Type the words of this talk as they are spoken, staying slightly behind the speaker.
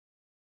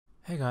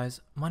Hey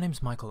guys, my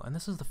name's Michael and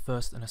this is the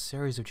first in a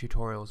series of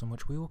tutorials in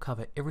which we will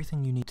cover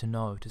everything you need to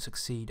know to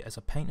succeed as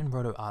a paint and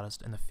roto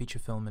artist in the feature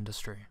film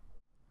industry.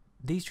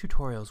 These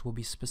tutorials will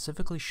be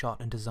specifically shot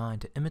and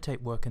designed to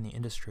imitate work in the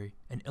industry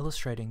and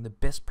illustrating the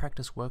best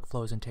practice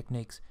workflows and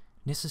techniques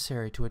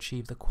necessary to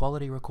achieve the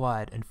quality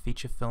required in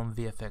feature film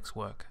VFX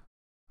work.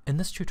 In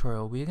this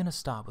tutorial we are going to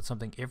start with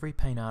something every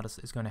paint artist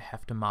is going to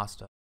have to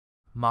master: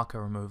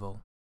 marker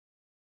removal.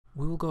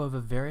 We will go over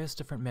various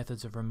different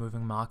methods of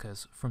removing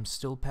markers, from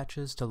still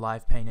patches to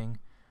live painting,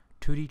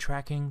 2D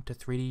tracking to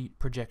 3D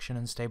projection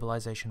and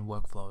stabilization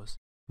workflows.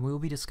 We will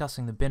be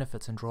discussing the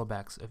benefits and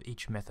drawbacks of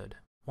each method.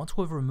 Once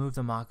we've removed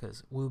the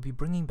markers, we will be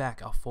bringing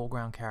back our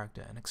foreground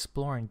character and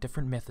exploring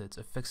different methods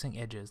of fixing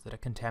edges that are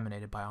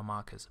contaminated by our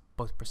markers,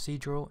 both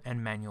procedural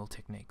and manual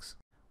techniques.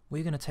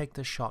 We're going to take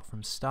this shot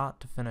from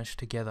start to finish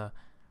together,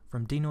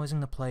 from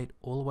denoising the plate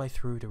all the way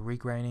through to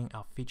regraining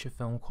our feature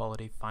film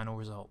quality final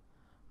result.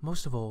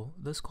 Most of all,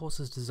 this course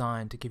is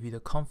designed to give you the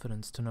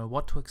confidence to know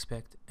what to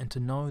expect and to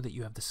know that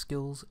you have the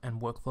skills and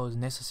workflows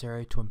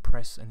necessary to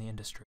impress in the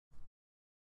industry.